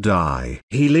more to die.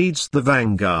 He leads the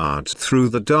vanguard through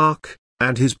the dark,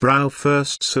 and his brow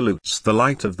first salutes the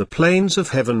light of the plains of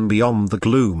heaven beyond the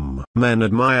gloom. Men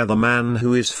admire the man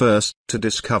who is first to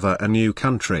discover a new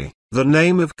country. The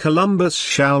name of Columbus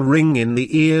shall ring in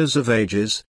the ears of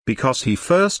ages, because he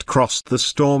first crossed the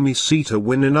stormy sea to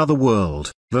win another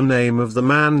world. The name of the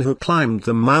man who climbed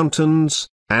the mountains,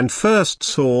 and first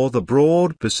saw the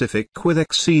broad Pacific with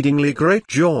exceedingly great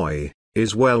joy,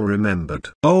 is well remembered.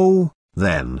 Oh,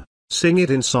 then, sing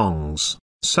it in songs,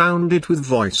 sound it with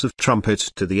voice of trumpet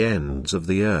to the ends of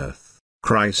the earth.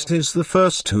 Christ is the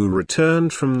first who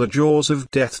returned from the jaws of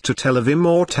death to tell of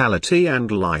immortality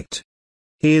and light.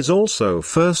 He is also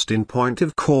first in point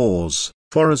of cause,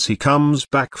 for as he comes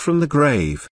back from the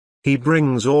grave, he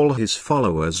brings all his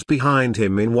followers behind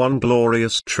him in one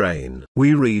glorious train.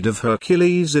 We read of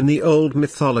Hercules in the old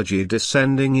mythology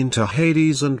descending into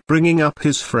Hades and bringing up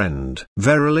his friend.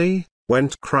 Verily,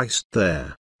 went Christ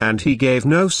there, and he gave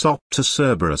no sop to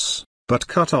Cerberus, but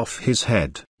cut off his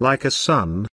head. Like a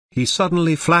sun, he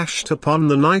suddenly flashed upon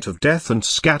the night of death and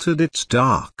scattered its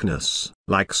darkness.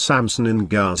 Like Samson in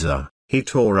Gaza, he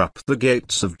tore up the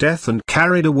gates of death and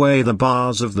carried away the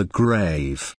bars of the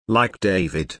grave. Like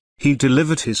David, he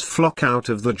delivered his flock out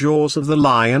of the jaws of the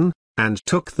lion, and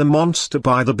took the monster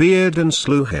by the beard and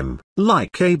slew him.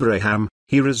 Like Abraham,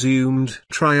 he resumed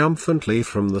triumphantly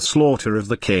from the slaughter of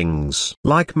the kings.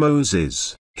 Like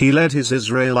Moses, he led his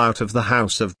Israel out of the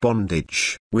house of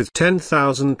bondage. With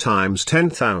 10,000 times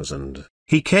 10,000,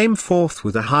 he came forth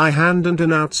with a high hand and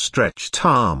an outstretched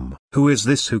arm. Who is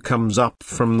this who comes up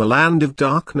from the land of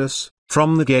darkness,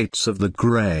 from the gates of the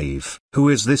grave? Who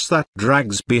is this that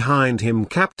drags behind him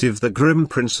captive the grim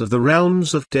prince of the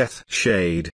realms of death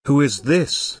shade? Who is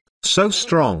this, so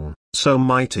strong, so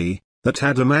mighty, that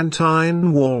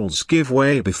adamantine walls give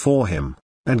way before him,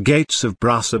 and gates of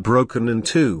brass are broken in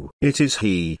two? It is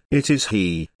he, it is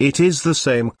he, it is the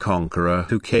same conqueror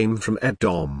who came from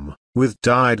Edom, with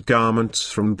dyed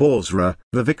garments from Bozrah.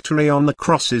 The victory on the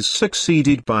cross is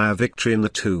succeeded by a victory in the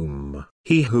tomb.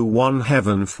 He who won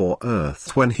heaven for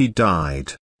earth when he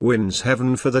died, wins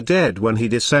heaven for the dead when he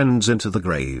descends into the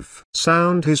grave.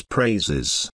 Sound his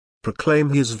praises,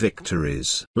 proclaim his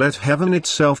victories. Let heaven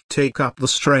itself take up the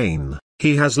strain.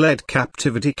 He has led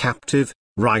captivity captive,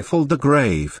 rifled the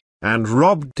grave, and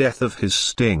robbed death of his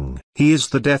sting. He is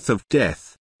the death of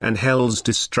death, and hell's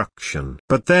destruction.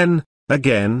 But then,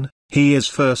 again, he is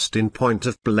first in point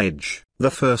of pledge.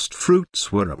 The first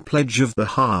fruits were a pledge of the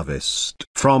harvest.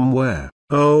 From where,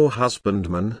 O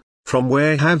husbandman, from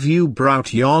where have you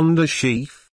brought yonder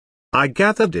sheaf? I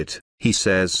gathered it, he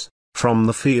says, from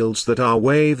the fields that are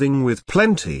waving with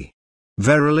plenty.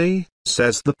 Verily,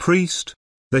 says the priest,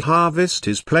 the harvest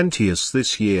is plenteous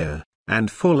this year, and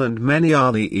full and many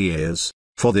are the ears,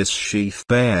 for this sheaf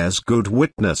bears good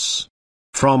witness.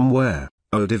 From where,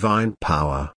 O divine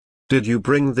power, did you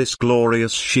bring this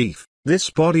glorious sheaf, this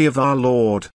body of our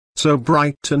Lord, so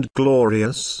bright and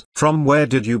glorious? From where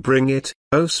did you bring it,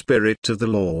 O Spirit of the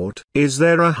Lord? Is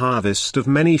there a harvest of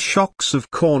many shocks of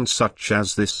corn such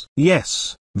as this?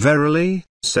 Yes, verily,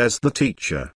 says the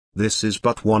teacher, this is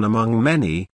but one among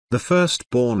many, the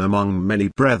firstborn among many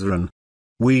brethren.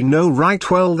 We know right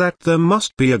well that there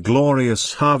must be a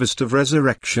glorious harvest of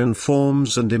resurrection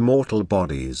forms and immortal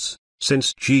bodies,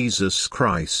 since Jesus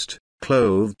Christ,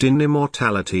 clothed in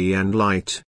immortality and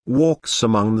light, walks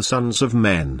among the sons of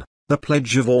men, the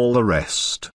pledge of all the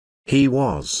rest. He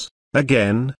was,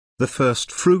 again, the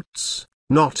first fruits,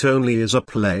 not only as a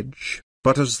pledge,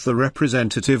 but as the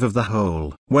representative of the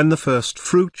whole. When the first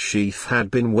fruit sheaf had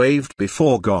been waved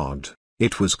before God,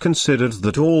 it was considered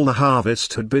that all the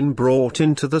harvest had been brought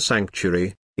into the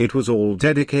sanctuary, it was all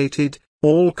dedicated,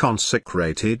 all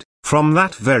consecrated, from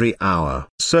that very hour.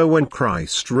 So when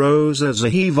Christ rose as a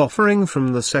heave offering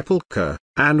from the sepulchre,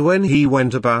 and when he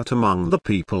went about among the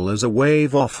people as a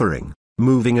wave offering,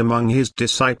 moving among his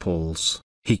disciples,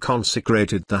 he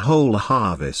consecrated the whole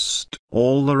harvest.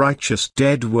 All the righteous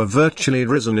dead were virtually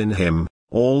risen in him,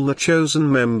 all the chosen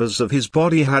members of his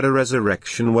body had a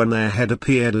resurrection when their head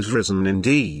appeared as risen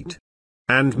indeed.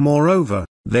 And moreover,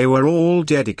 they were all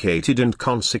dedicated and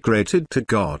consecrated to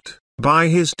God, by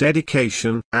his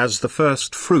dedication as the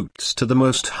first fruits to the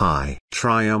Most High.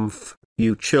 Triumph,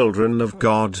 you children of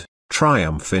God,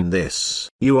 triumph in this.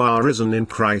 You are risen in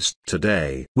Christ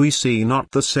today. We see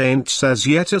not the saints as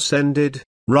yet ascended,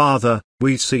 rather,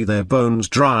 we see their bones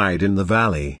dried in the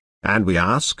valley, and we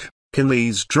ask, can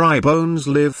these dry bones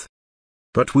live?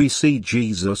 But we see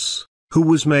Jesus, who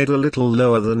was made a little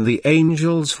lower than the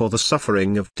angels for the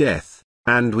suffering of death,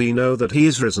 and we know that he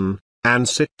is risen, and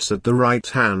sits at the right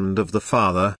hand of the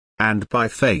Father, and by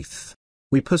faith,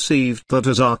 we perceived that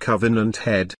as our covenant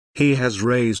head, he has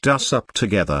raised us up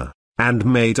together, and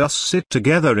made us sit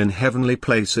together in heavenly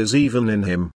places even in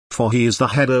him, for he is the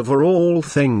head over all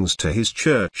things to his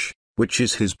church, which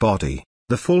is his body,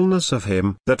 the fullness of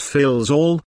him that fills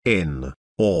all, in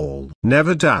all.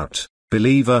 Never doubt,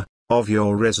 believer, of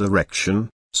your resurrection,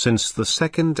 since the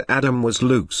second Adam was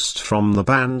loosed from the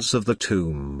bands of the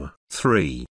tomb.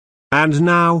 3. And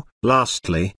now,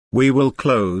 lastly, We will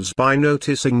close by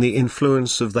noticing the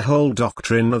influence of the whole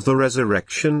doctrine of the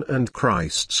resurrection and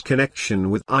Christ's connection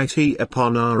with it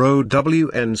upon our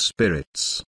OWN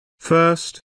spirits.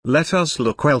 First, let us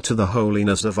look well to the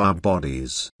holiness of our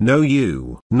bodies. Know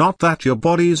you not that your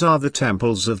bodies are the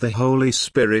temples of the Holy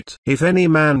Spirit? If any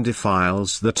man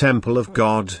defiles the temple of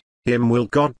God, him will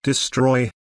God destroy.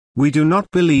 We do not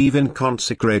believe in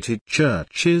consecrated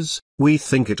churches. We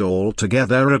think it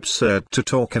altogether absurd to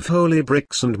talk of holy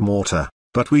bricks and mortar,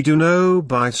 but we do know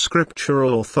by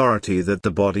scriptural authority that the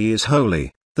body is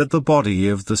holy, that the body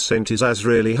of the saint is as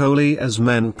really holy as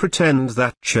men pretend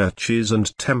that churches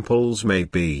and temples may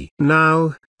be.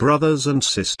 Now, brothers and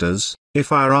sisters,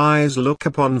 if our eyes look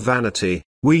upon vanity,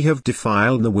 we have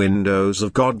defiled the windows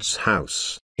of God's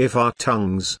house. If our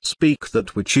tongues speak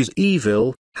that which is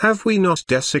evil, have we not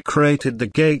desecrated the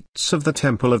gates of the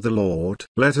temple of the Lord?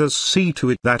 Let us see to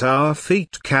it that our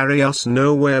feet carry us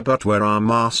nowhere but where our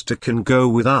Master can go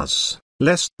with us,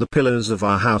 lest the pillars of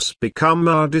our house become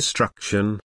our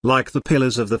destruction, like the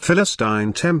pillars of the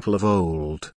Philistine temple of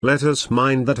old. Let us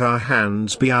mind that our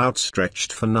hands be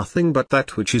outstretched for nothing but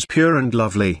that which is pure and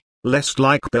lovely, lest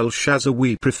like Belshazzar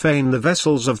we profane the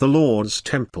vessels of the Lord's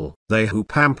temple. They who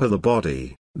pamper the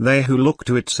body, they who look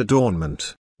to its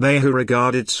adornment, they who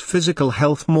regard its physical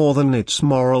health more than its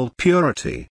moral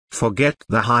purity, forget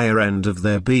the higher end of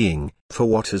their being, for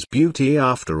what is beauty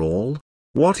after all?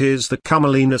 What is the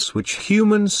comeliness which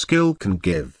human skill can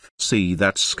give? See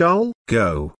that skull?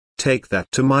 Go, take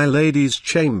that to my lady's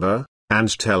chamber,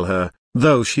 and tell her,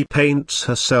 though she paints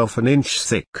herself an inch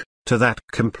thick, to that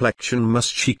complexion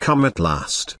must she come at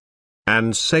last.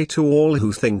 And say to all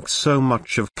who think so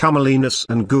much of comeliness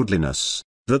and goodliness,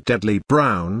 that deadly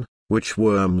brown, which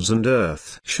worms and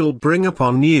earth shall bring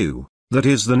upon you, that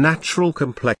is the natural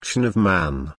complexion of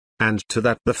man, and to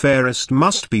that the fairest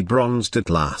must be bronzed at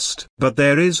last. But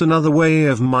there is another way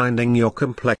of minding your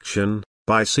complexion,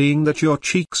 by seeing that your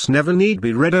cheeks never need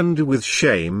be reddened with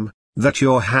shame, that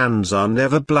your hands are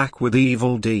never black with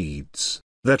evil deeds,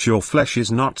 that your flesh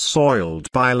is not soiled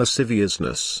by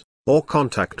lasciviousness, or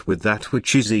contact with that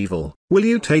which is evil. Will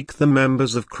you take the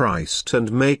members of Christ and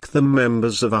make them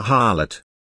members of a harlot?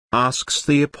 Asks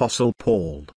the Apostle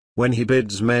Paul, when he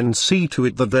bids men see to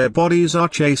it that their bodies are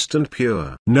chaste and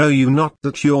pure. Know you not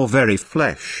that your very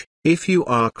flesh, if you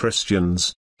are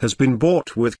Christians, has been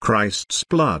bought with Christ's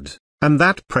blood, and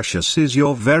that precious is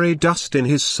your very dust in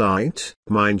his sight?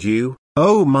 Mind you,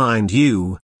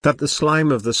 that the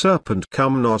slime of the serpent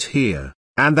come not here,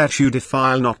 and that you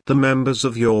defile not the members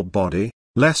of your body,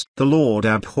 lest the Lord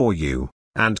abhor you,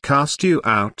 and cast you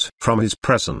out from his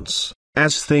presence,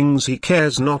 as things he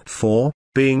cares not for,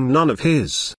 being none of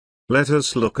his. Let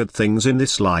us look at things in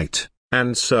this light,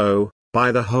 and so,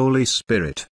 by the Holy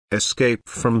Spirit, escape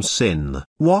from sin.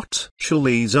 What shall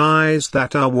these eyes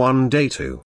that are one day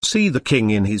to see the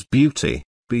King in his beauty,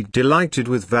 be delighted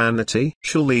with vanity?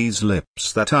 Shall these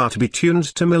lips that are to be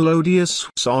tuned to melodious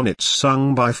sonnets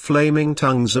sung by flaming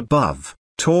tongues above,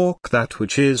 talk that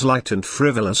which is light and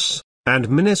frivolous, and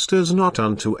ministers not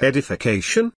unto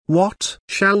edification? What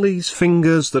shall these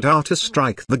fingers that are to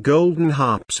strike the golden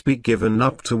harps be given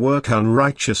up to work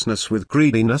unrighteousness with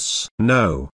greediness?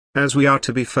 No, as we are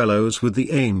to be fellows with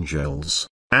the angels,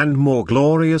 and more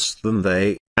glorious than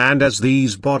they, and as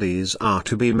these bodies are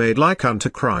to be made like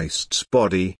unto Christ's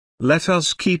body, let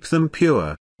us keep them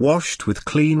pure, washed with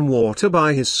clean water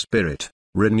by his Spirit,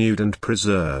 renewed and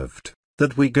preserved,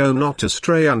 that we go not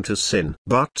astray unto sin.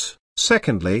 But,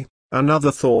 secondly,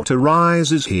 another thought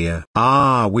arises here.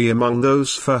 Are we among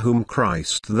those for whom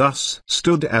Christ thus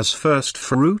stood as first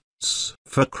fruits?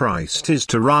 For Christ is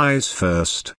to rise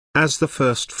first, as the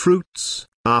first fruits,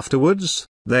 afterwards,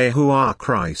 they who are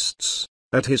Christ's,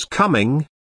 at his coming.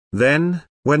 Then,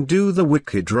 when do the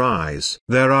wicked rise?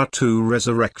 There are two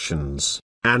resurrections,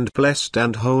 and blessed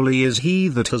and holy is he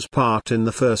that has part in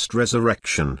the first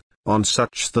resurrection, on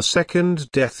such the second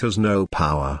death has no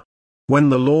power. When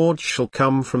the Lord shall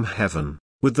come from heaven,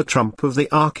 with the trump of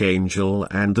the archangel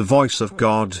and the voice of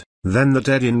God, then the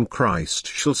dead in Christ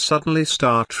shall suddenly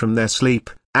start from their sleep,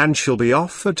 and shall be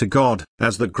offered to God,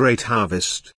 as the great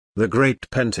harvest, the great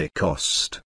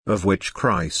Pentecost, of which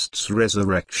Christ's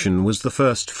resurrection was the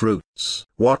first fruits.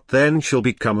 What then shall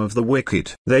become of the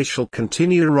wicked? They shall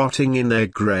continue rotting in their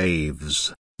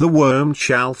graves, the worm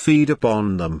shall feed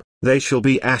upon them, they shall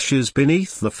be ashes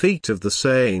beneath the feet of the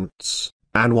saints.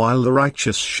 And while the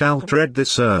righteous shall tread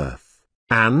this earth,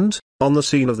 and, on the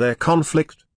scene of their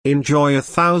conflict, enjoy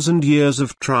 1,000 years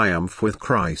of triumph with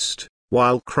Christ,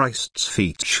 while Christ's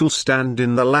feet shall stand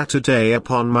in the latter day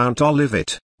upon Mount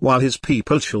Olivet, while his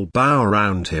people shall bow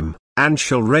around him, and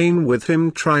shall reign with him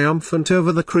triumphant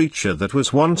over the creature that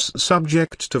was once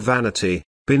subject to vanity.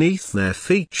 Beneath their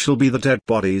feet shall be the dead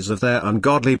bodies of their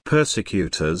ungodly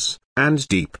persecutors, and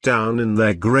deep down in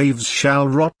their graves shall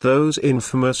rot those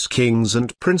infamous kings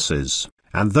and princes,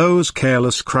 and those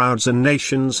careless crowds and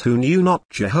nations who knew not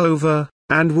Jehovah,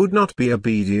 and would not be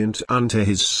obedient unto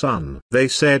his Son. They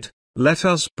said, Let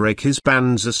us break his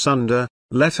bands asunder,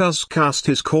 let us cast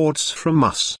his cords from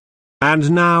us.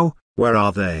 And now, where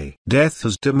are they? Death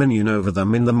has dominion over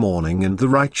them in the morning, and the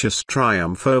righteous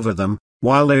triumph over them,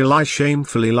 while they lie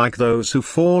shamefully like those who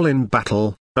fall in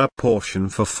battle, a portion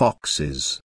for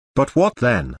foxes. But what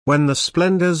then? When the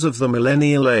splendors of the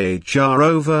millennial age are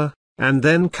over, and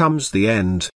then comes the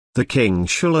end, the King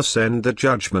shall ascend the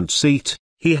judgment seat,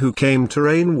 he who came to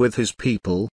reign with his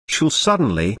people, shall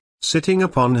suddenly, sitting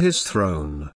upon his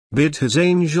throne, bid his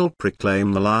angel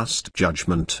proclaim the last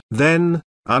judgment. Then,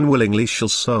 unwillingly shall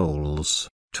souls,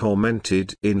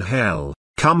 tormented in hell,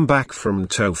 come back from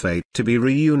Tophet to be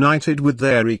reunited with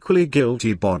their equally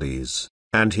guilty bodies,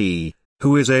 and he,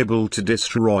 who is able to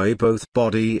destroy both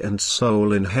body and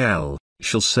soul in hell,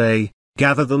 shall say,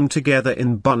 Gather them together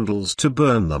in bundles to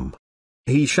burn them.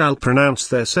 He shall pronounce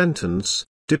their sentence,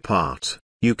 Depart,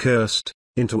 you cursed,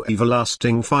 into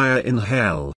everlasting fire in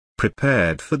hell,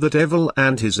 prepared for the devil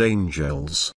and his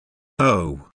angels.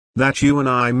 Oh, that you and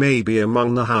I may be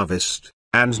among the harvest,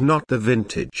 and not the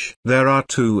vintage. There are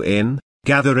two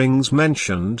gatherings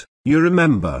mentioned, you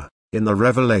remember, in the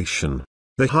Revelation.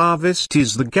 The harvest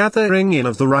is the gathering in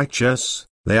of the righteous,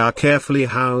 they are carefully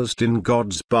housed in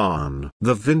God's barn.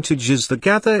 The vintage is the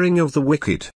gathering of the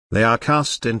wicked, they are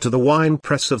cast into the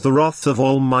winepress of the wrath of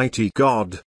Almighty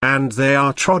God, and they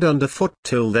are trod under foot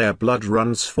till their blood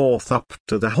runs forth up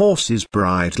to the horses'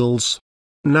 bridles.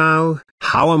 Now,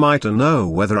 how am I to know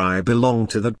whether I belong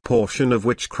to that portion of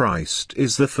which Christ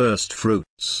is the first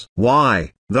fruits?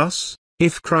 Why, thus,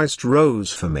 if Christ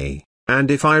rose for me,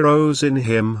 and if I rose in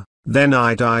him, then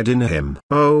I died in him.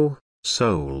 O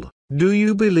soul, do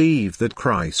you believe that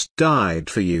Christ died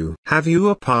for you? Have you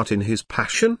a part in his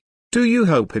passion? Do you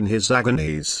hope in his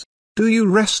agonies? Do you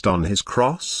rest on his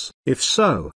cross? If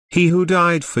so, he who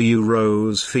died for you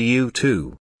rose for you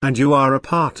too, and you are a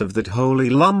part of that holy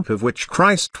lump of which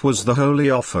Christ was the holy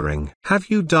offering. Have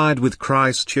you died with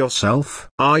Christ yourself?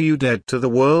 Are you dead to the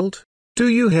world? Do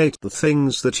you hate the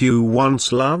things that you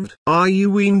once loved? Are you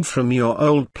weaned from your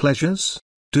old pleasures?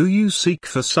 Do you seek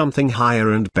for something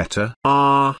higher and better?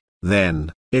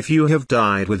 Then, if you have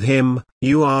died with him,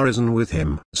 you are risen with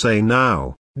him. Say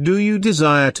now, do you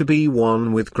desire to be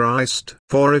one with Christ?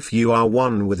 For if you are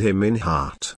one with him in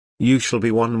heart, you shall be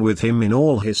one with him in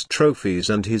all his trophies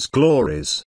and his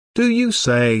glories. Do you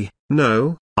say,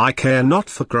 No, I care not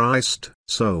for Christ?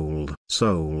 Soul,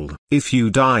 if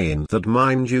you die in that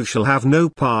mind, you shall have no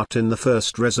part in the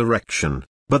first resurrection.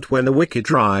 But when the wicked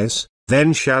rise,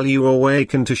 then shall you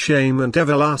awaken to shame and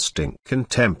everlasting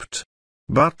contempt.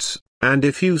 But, and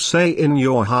if you say in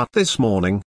your heart this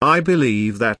morning, I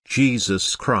believe that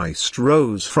Jesus Christ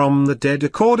rose from the dead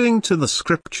according to the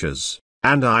Scriptures,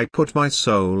 and I put my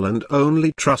soul and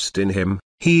only trust in him,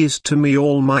 he is to me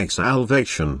all my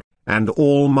salvation, and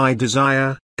all my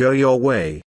desire, go your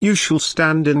way, you shall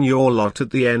stand in your lot at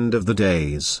the end of the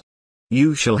days.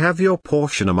 You shall have your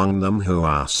portion among them who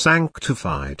are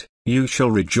sanctified, you shall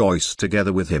rejoice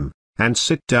together with him, and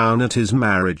sit down at his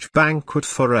marriage banquet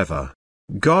forever.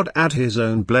 God add his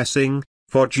own blessing,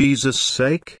 for Jesus'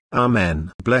 sake,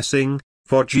 Amen. Blessing,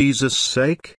 for Jesus'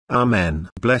 sake, Amen.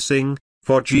 Blessing,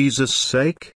 for Jesus'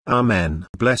 sake, Amen.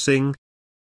 Blessing,